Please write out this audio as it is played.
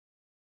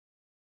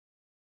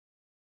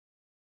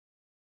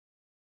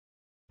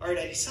All right,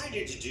 I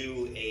decided to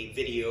do a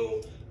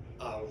video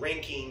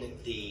ranking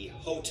the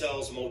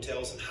hotels,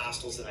 motels, and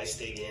hostels that I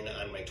stayed in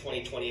on my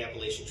 2020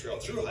 Appalachian Trail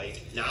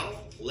Thru-Hike. Now,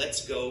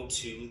 let's go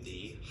to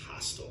the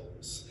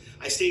hostels.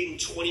 I stayed in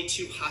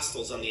 22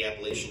 hostels on the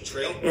Appalachian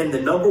Trail. And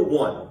the number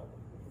one,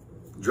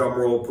 drum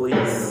roll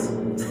please,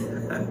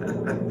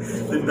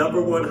 the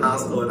number one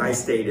hostel that I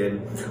stayed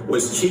in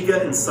was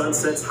Chica and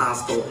Sunsets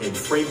Hostel in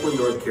Franklin,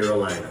 North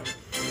Carolina.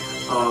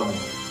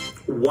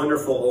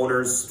 Wonderful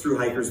owners,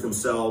 Thru-Hikers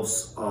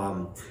themselves.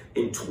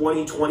 In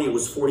 2020, it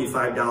was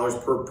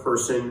 $45 per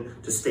person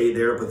to stay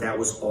there, but that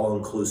was all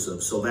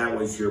inclusive. So that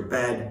was your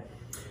bed,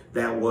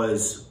 that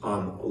was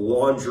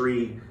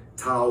laundry,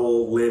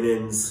 towel,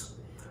 linens,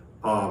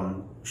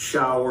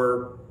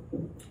 shower,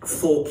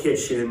 full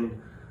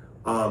kitchen,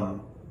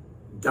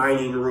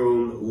 dining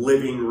room,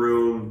 living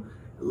room,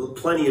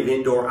 plenty of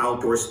indoor,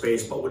 outdoor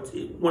space. But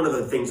one of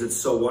the things that's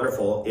so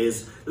wonderful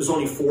is there's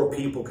only 4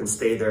 people can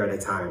stay there at a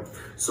time.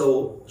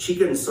 So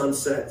Chica and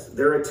Sunset,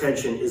 their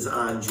attention is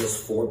on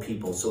just 4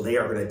 people. So they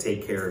are going to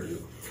take care of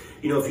you.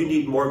 You know, if you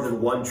need more than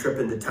one trip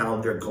into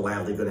town, they're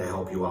gladly going to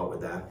help you out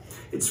with that.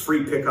 It's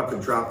free pickup and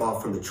drop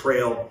off from the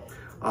trail.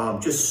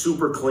 Just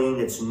super clean.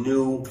 It's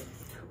new.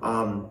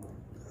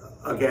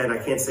 Again, I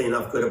can't say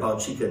enough good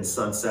about Chica and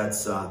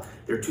Sunsets.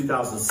 They're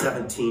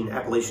 2017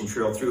 Appalachian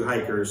Trail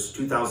Thru-Hikers,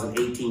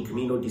 2018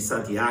 Camino de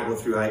Santiago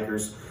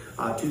Thru-Hikers.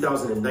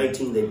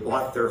 2019, they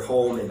bought their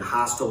home and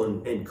hostel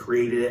and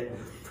created it.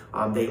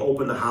 They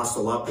opened the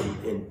hostel up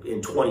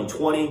in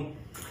 2020.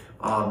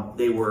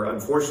 They were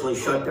unfortunately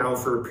shut down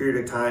for a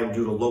period of time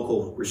due to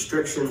local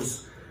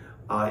restrictions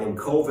in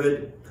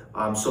COVID.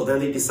 So then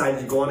they decided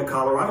to go on a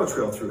Colorado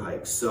Trail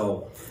Thru-Hike.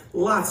 So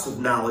lots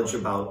of knowledge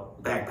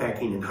about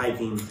backpacking and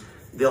hiking.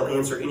 They'll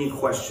answer any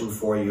question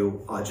for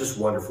you. Just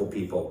wonderful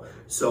people.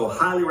 So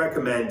highly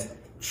recommend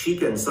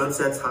Chica and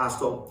Sunsets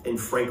Hostel in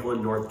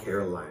Franklin, North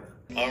Carolina.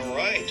 All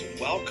right,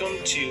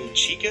 welcome to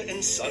Chica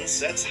and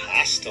Sunsets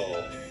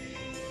Hostel.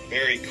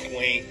 Very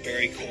quaint,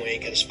 very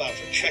quaint. Got a spot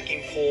for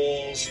trekking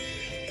poles,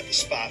 got the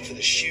spot for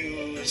the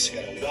shoes,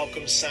 got a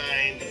welcome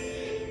sign,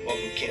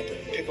 welcome camper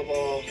and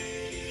pickleball.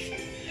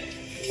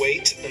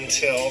 Wait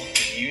until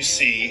you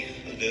see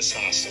this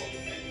hostel.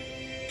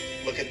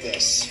 Look at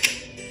this.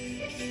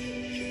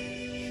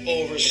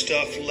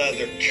 Overstuffed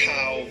leather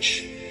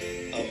couch,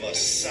 a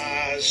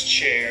massage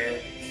chair,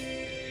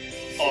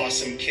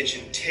 awesome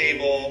kitchen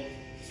table.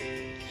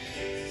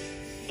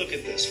 Look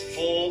at this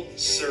full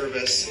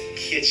service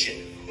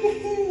kitchen.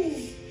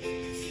 Woohoo!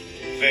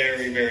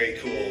 Very, very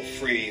cool.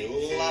 Free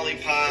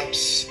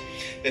lollipops.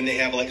 Then they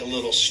have like a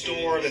little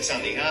store that's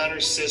on the honor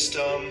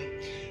system.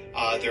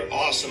 They're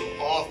awesome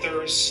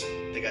authors.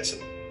 They got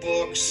some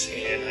books,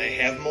 and I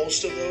have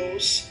most of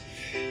those.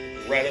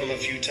 Read them a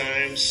few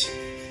times.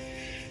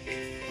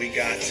 We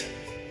got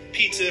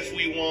pizza if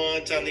we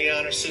want on the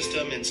honor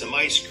system, and some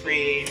ice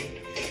cream.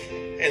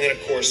 And then,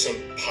 of course, some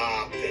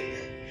pop and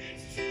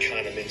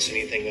condiments,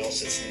 anything else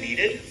that's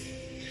needed.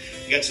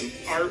 We got some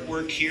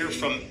artwork here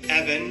from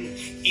Evan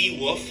E.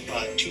 Wolf,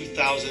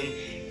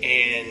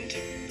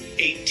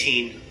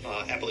 2018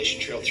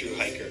 Appalachian Trail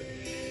Thru-Hiker.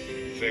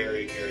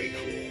 Very, very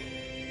cool.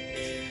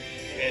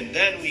 And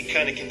then we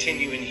kind of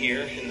continue in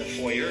here in the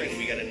foyer, and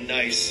we got a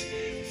nice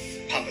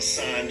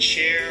papasan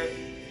chair.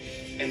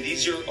 And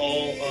these are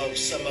all of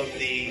some of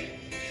the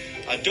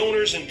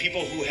donors and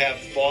people who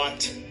have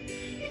bought,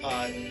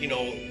 you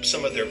know,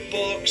 some of their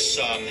books,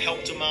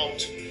 helped them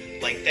out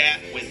like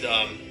that with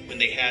when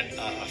they had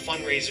a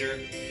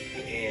fundraiser.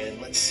 And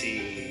let's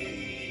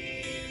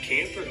see,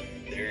 Kamper,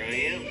 there I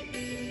am.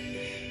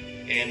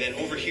 And then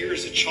over here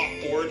is a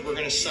chalkboard we're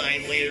going to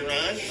sign later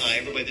on.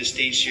 Everybody that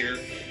stays here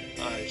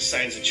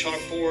signs a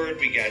chalkboard.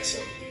 We got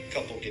a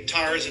couple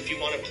guitars if you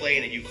want to play,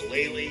 and a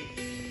ukulele.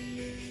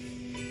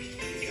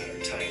 We got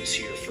our times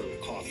here for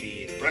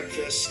coffee and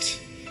breakfast.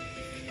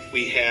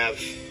 We have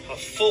a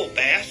full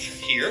bath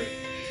here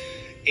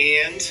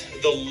and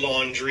the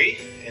laundry,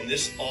 and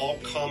this all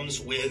comes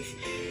with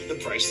the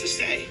price to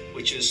stay,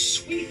 which is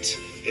sweet.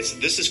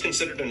 This is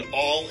considered an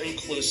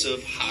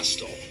all-inclusive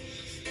hostel,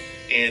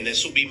 and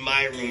this will be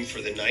my room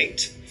for the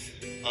night.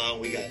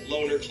 We got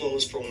loaner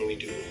clothes for when we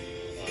do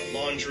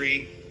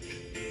laundry.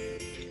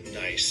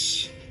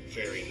 Nice,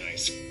 very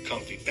nice,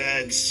 comfy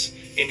beds.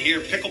 In here,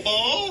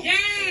 pickleball.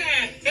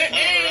 Yeah! All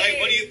right,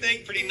 what do you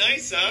think? Pretty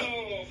nice, huh?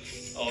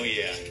 Oh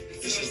yeah.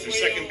 This is their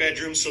second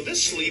bedroom, so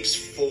this sleeps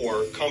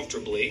 4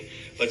 comfortably.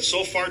 But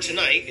so far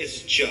tonight,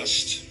 it's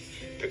just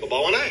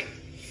pickleball and I.